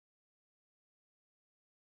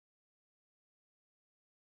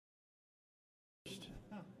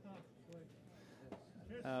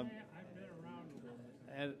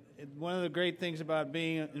And one of the great things about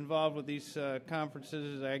being involved with these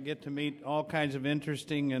conferences is I get to meet all kinds of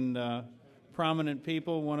interesting and prominent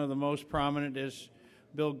people. One of the most prominent is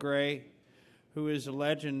Bill Gray, who is a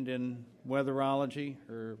legend in weatherology,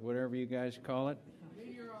 or whatever you guys call it.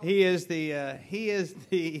 He is the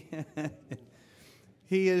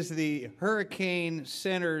he is the Hurricane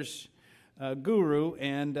Center's guru,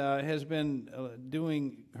 and has been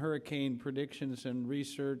doing hurricane predictions and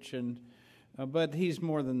research, and but he's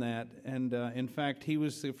more than that. And in fact, he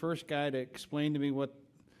was the first guy to explain to me what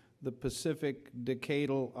the Pacific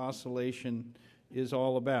Decadal Oscillation is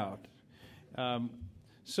all about.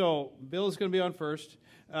 So Bill's going to be on first.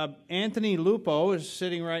 Anthony Lupo is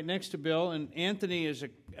sitting right next to Bill, and Anthony is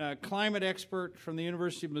a climate expert from the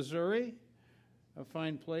University of Missouri, a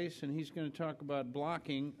fine place, and he's going to talk about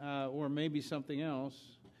blocking or maybe something else.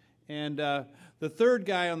 And the third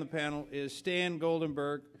guy on the panel is Stan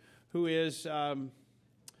Goldenberg, who is a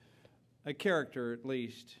character at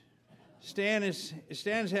least. Stan's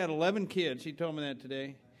had 11 kids. He told me that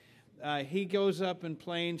today. He goes up in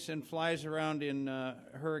planes and flies around in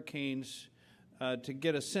hurricanes to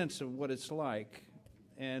get a sense of what it's like.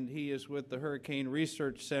 And he is with the Hurricane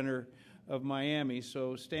Research Center of Miami.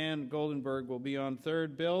 So Stan Goldenberg will be on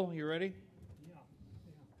third. Bill, you ready? Yeah.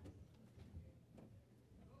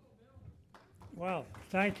 Well,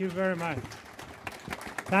 thank you very much.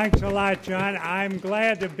 Thanks a lot, John. I'm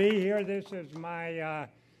glad to be here. This is my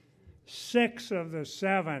 6th of the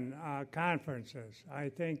 7 conferences. I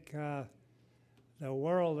think the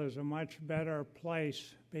world is a much better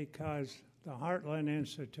place because the Heartland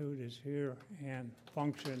Institute is here and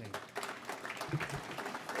functioning.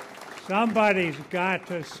 Somebody's got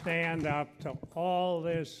to stand up to all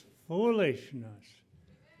this foolishness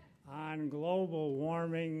on global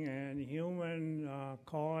warming and human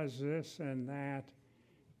cause this and that.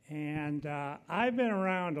 And I've been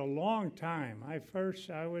around a long time. I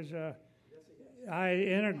was a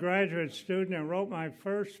undergraduate student and wrote my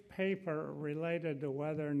first paper related to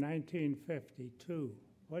weather in 1952.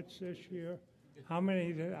 What's this year? How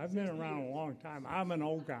many? I've been around a long time. I'm an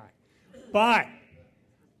old guy. But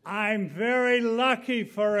I'm very lucky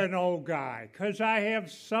for an old guy because I have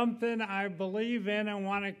something I believe in and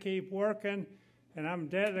want to keep working, and I'm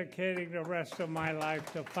dedicating the rest of my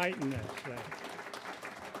life to fighting this thing.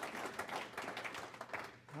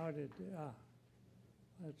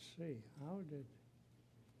 Let's see, how did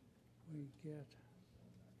we get?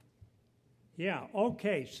 Yeah,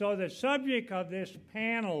 okay, so the subject of this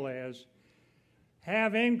panel is,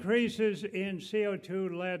 have increases in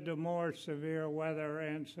CO2 led to more severe weather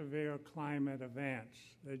and severe climate events?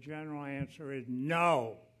 The general answer is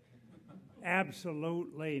no,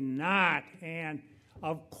 absolutely not. And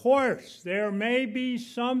of course, there may be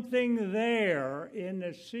something there in the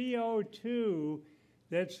CO2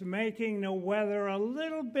 that's making the weather a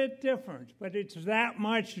little bit different, but it's that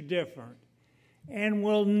much different. And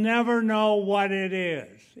we'll never know what it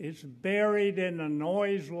is. It's buried in the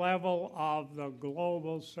noise level of the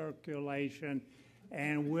global circulation,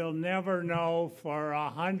 and we'll never know for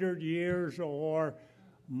 100 years or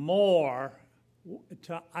more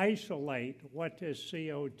to isolate what this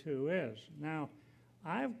CO2 is. Now,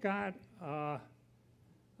 I've got a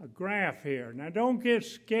graph here. Now, don't get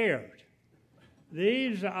scared.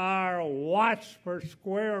 These are watts per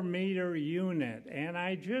square meter unit, and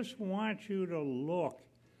I just want you to look.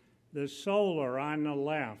 The solar on the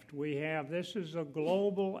left, this is a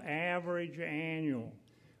global average annual.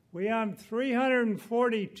 We have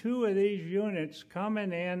 342 of these units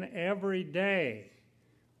coming in every day.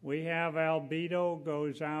 We have albedo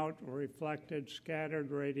goes out, reflected,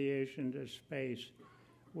 scattered radiation to space.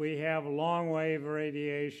 We have long-wave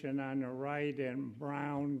radiation on the right in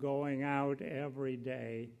brown going out every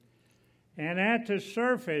day. And at the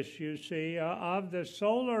surface, you see, of the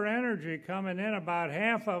solar energy coming in, about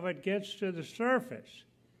half of it gets to the surface.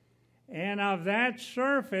 And of that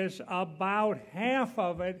surface, about half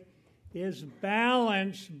of it is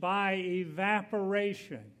balanced by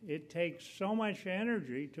evaporation. It takes so much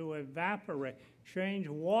energy to evaporate, change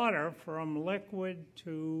water from liquid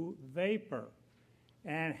to vapor.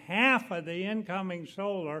 And half of the incoming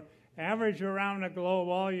solar, average around the globe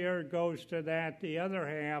all year, goes to that. The other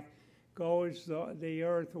half goes, the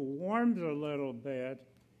Earth warms a little bit,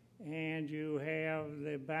 and you have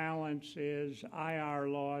the balance is IR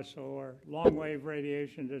loss, or long-wave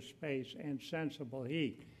radiation to space, and sensible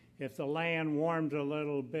heat. If the land warms a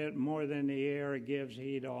little bit more than the air, it gives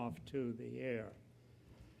heat off to the air.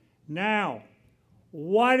 Now,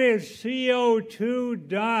 what has CO2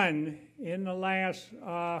 done in the last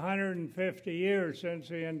 150 years since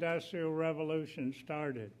the Industrial Revolution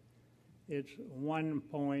started. It's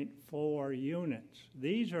 1.4 units.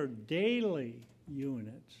 These are daily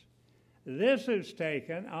units. This has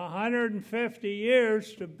taken 150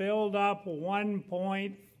 years to build up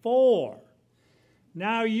 1.4.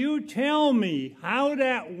 Now you tell me how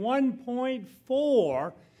that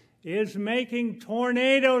 1.4 is making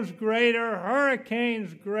tornadoes greater,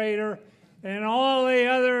 hurricanes greater, and all the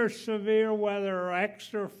other severe weather,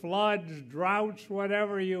 extra floods, droughts,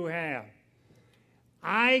 whatever you have.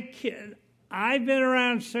 I've been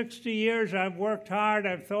around 60 years. I've worked hard.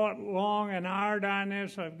 I've thought long and hard on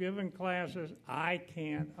this. I've given classes. I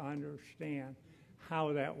can't understand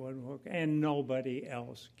how that would work, and nobody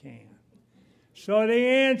else can. So the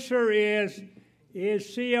answer is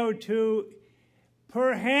CO2.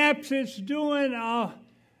 Perhaps it's doing a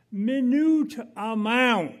minute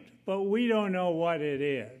amount, but we don't know what it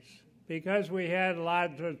is. Because we had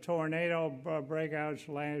lots of tornado breakouts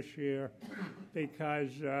last year, because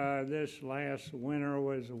this last winter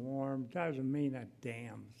was warm, doesn't mean a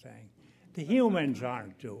damn thing. The humans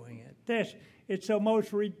aren't doing it. It's the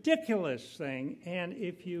most ridiculous thing, and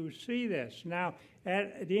if you see this. Now,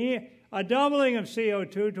 a doubling of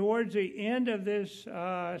CO2 towards the end of this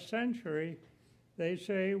century, they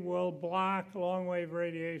say will block long-wave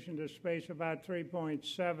radiation to space about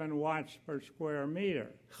 3.7 watts per square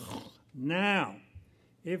meter. Now,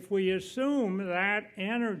 if we assume that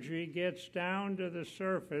energy gets down to the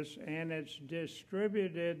surface and it's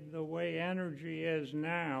distributed the way energy is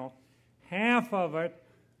now, half of it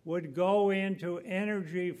would go into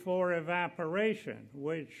energy for evaporation,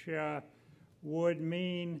 which would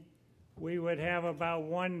mean we would have about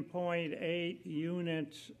 1.8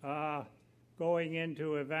 units going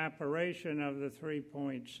into evaporation of the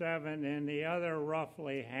 3.7, and the other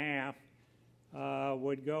roughly half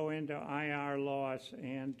would go into IR loss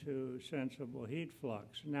and to sensible heat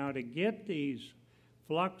flux. Now, to get these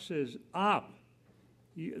fluxes up,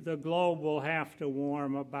 the globe will have to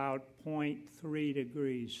warm about 0.3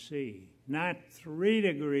 degrees C. Not 3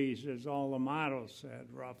 degrees, as all the models said,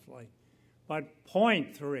 roughly, but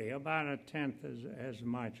 0.3, about a tenth as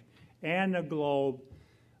much. And the globe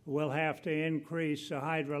will have to increase the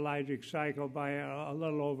hydrologic cycle by a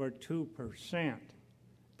little over 2%.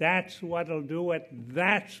 That's what'll do it.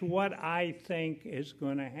 That's what I think is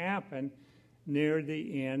going to happen near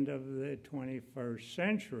the end of the 21st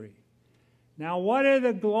century. Now, what do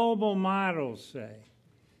the global models say?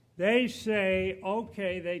 They say,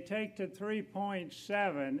 okay, they take the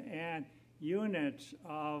 3.7 and units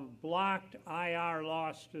of blocked IR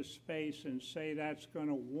loss to space and say that's going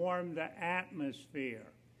to warm the atmosphere.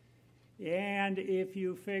 And if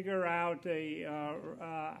you figure out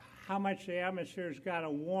how much the atmosphere's got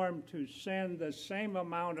to warm to send the same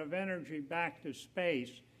amount of energy back to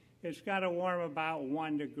space, it's got to warm about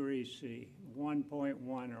 1 degree C, 1.1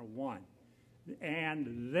 or 1.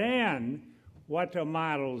 And then what the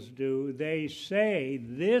models do, they say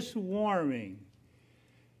this warming,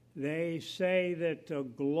 they say that the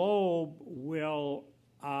globe will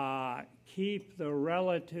keep the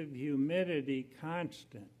relative humidity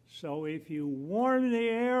constant. So if you warm the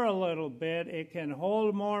air a little bit, it can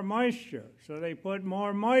hold more moisture. So they put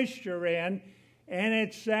more moisture in, and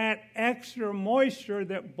it's that extra moisture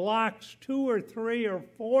that blocks 2 or 3 or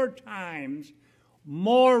 4 times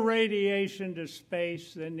more radiation to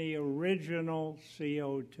space than the original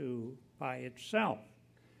CO2 by itself.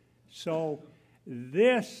 So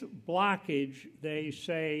this blockage, they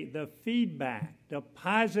say, the feedback, the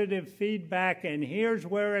positive feedback, and here's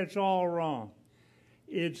where it's all wrong.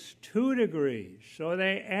 It's 2 degrees. So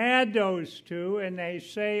they add those two, and they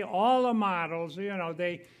say all the models,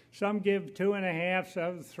 some give 2.5,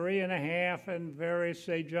 some 3.5, and various,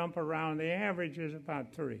 they jump around. The average is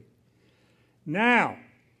about 3. Now,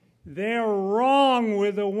 they're wrong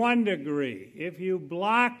with the 1 degree. If you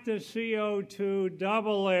block the CO2,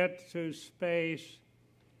 double it to space,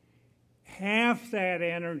 half that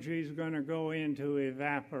energy is going to go into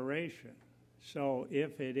evaporation. So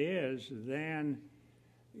if it is, then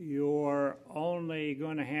you're only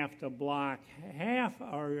going to have to block half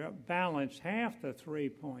or balance half the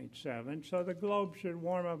 3.7, so the globe should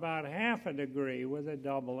warm about half a degree with a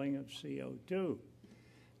doubling of CO2.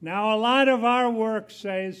 Now, a lot of our work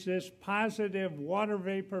says this positive water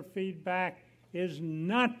vapor feedback is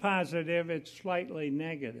not positive, it's slightly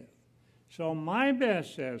negative. So my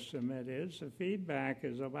best estimate is the feedback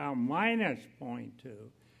is about minus 0.2.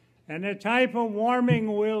 And the type of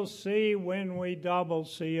warming we'll see when we double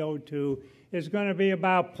CO2 is going to be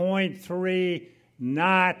about 0.3,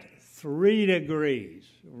 not 3 degrees,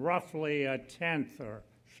 roughly a tenth or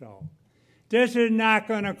so. This is not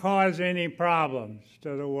going to cause any problems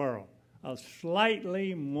to the world. A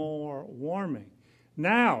slightly more warming.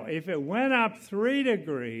 Now, if it went up 3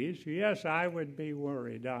 degrees, yes, I would be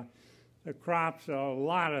worried. The crops, a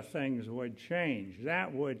lot of things would change.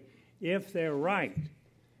 That would, if they're right.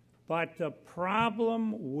 But the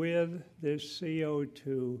problem with this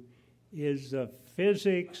CO2 is the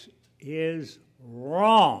physics is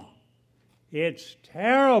wrong. It's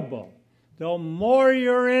terrible. The more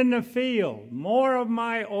you're in the field, more of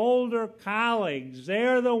my older colleagues,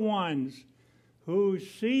 they're the ones who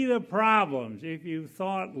see the problems if you've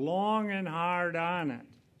thought long and hard on it.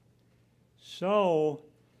 So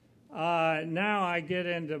now I get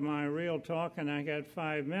into my real talk, and I got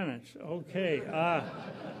 5 minutes. Okay.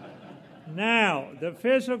 Now, the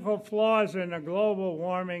physical flaws in the global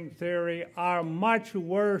warming theory are much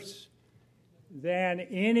worse than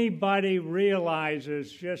anybody realizes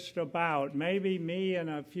just about. Maybe me and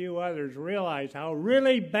a few others realize how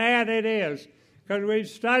really bad it is because we've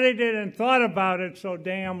studied it and thought about it so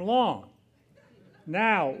damn long.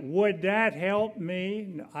 Now, would that help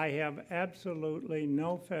me? I have absolutely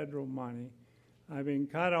no federal money. I've been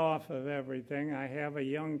cut off of everything. I have a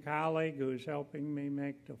young colleague who's helping me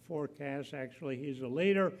make the forecast. Actually, he's a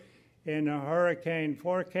leader in the hurricane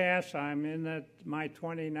forecast. I'm in my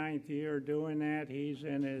 29th year doing that. He's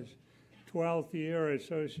in his 12th year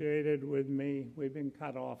associated with me. We've been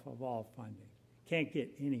cut off of all funding. Can't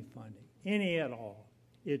get any funding, any at all.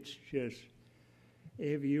 It's just,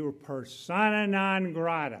 if you're persona non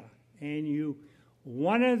grata, and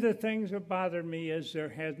one of the things that bothered me is there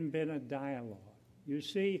hasn't been a dialogue. You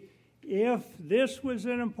see, if this was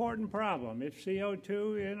an important problem, if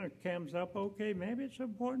CO2 comes up, okay, maybe it's an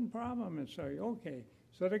important problem, and say, okay.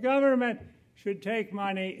 So the government should take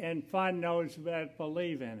money and fund those that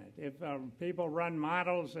believe in it. If people run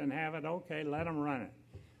models and have it, okay, let them run it.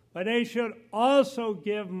 But they should also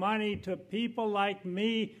give money to people like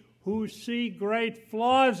me who see great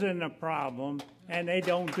flaws in the problem, and they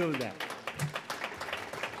don't do that.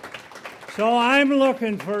 So I'm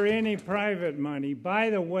looking for any private money. By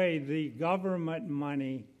the way, the government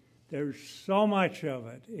money, there's so much of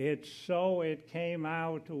it. It came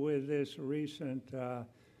out with this recent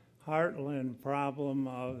Heartland problem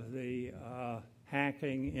of the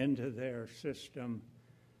hacking into their system.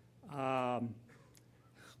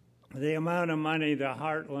 The amount of money the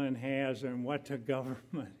Heartland has and what the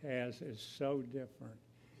government has is so different.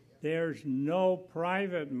 There's no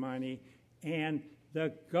private money, and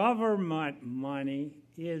the government money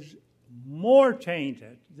is more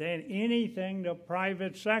tainted than anything the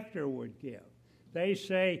private sector would give. They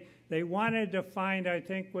say they wanted to find, I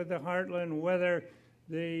think, with the Heartland, whether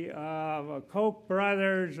the Koch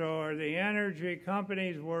brothers or the energy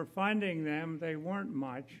companies were funding them. They weren't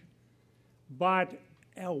much. But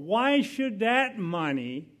why should that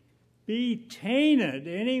money be tainted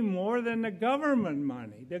any more than the government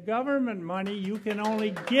money? The government money, you can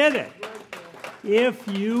only get it if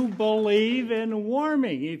you believe in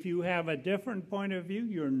warming. If you have a different point of view,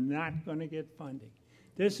 you're not going to get funding.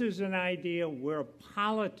 This is an idea where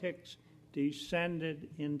politics descended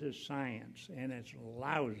into science, and it's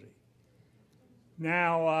lousy.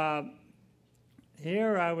 Now,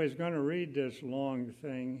 here I was going to read this long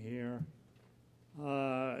thing here.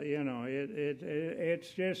 It's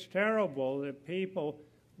just terrible that people,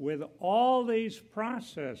 with all these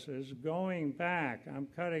processes going back, I'm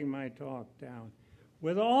cutting my talk down,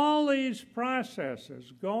 with all these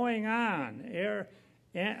processes going on,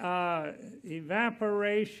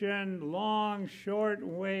 evaporation, long, short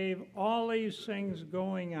wave, all these things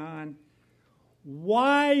going on,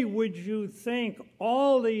 why would you think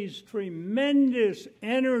all these tremendous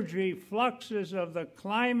energy fluxes of the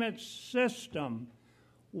climate system,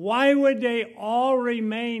 why would they all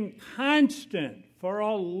remain constant for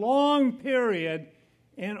a long period,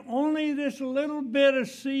 and only this little bit of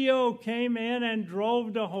CO came in and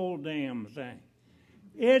drove the whole damn thing?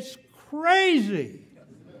 It's crazy.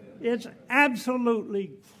 It's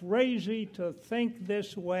absolutely crazy to think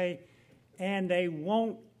this way, and they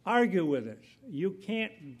won't argue with us. You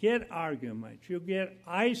can't get arguments. You get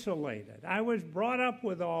isolated. I was brought up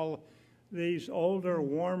with all these older,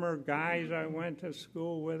 warmer guys. I went to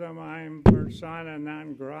school with them. I'm persona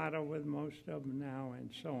non grata with most of them now, and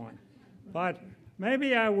so on. But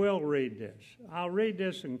maybe I will read this. I'll read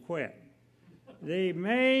this and quit. The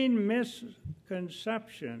main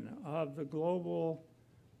misconception of the global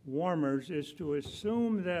warmers is to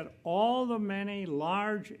assume that all the many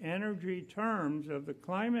large energy terms of the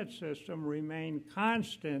climate system remain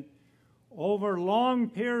constant over long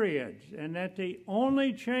periods, and that the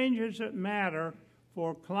only changes that matter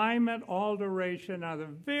for climate alteration are the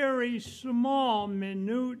very small,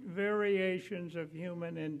 minute variations of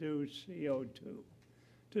human-induced CO2.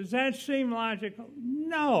 Does that seem logical?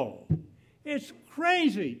 No. It's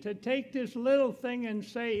crazy to take this little thing and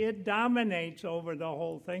say it dominates over the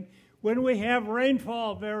whole thing when we have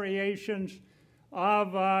rainfall variations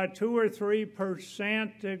of 2 or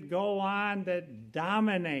 3% that go on that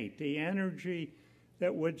dominate the energy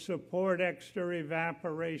that would support extra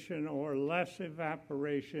evaporation or less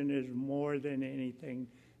evaporation is more than anything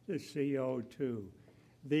the CO2.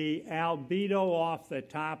 The albedo off the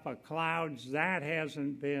top of clouds, that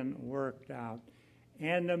hasn't been worked out.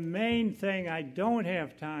 And the main thing, I don't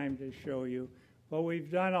have time to show you, but we've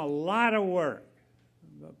done a lot of work,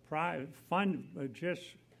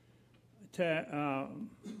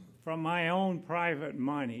 from my own private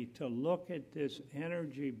money to look at this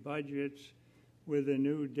energy budgets with the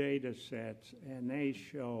new data sets, and they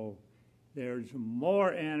show there's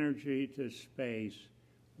more energy to space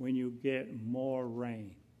when you get more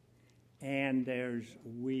rain. And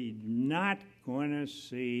we're not going to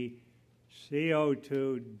see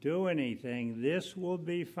CO2 do anything. This will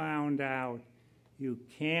be found out. You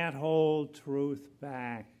can't hold truth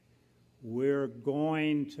back. We're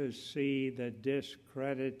going to see the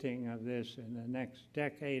discrediting of this in the next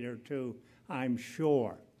decade or two, I'm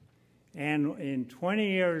sure. And in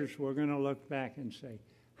 20 years, we're going to look back and say,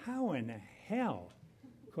 how in the hell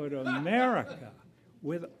could America,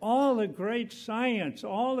 with all the great science,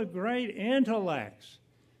 all the great intellects,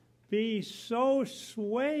 be so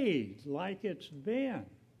swayed like it's been,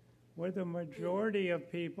 where the majority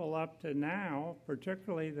of people up to now,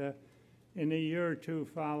 particularly in the year or two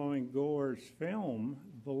following Gore's film,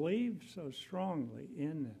 believe so strongly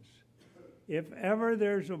in this. If ever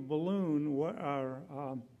there's a balloon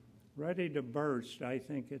ready to burst, I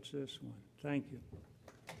think it's this one. Thank you.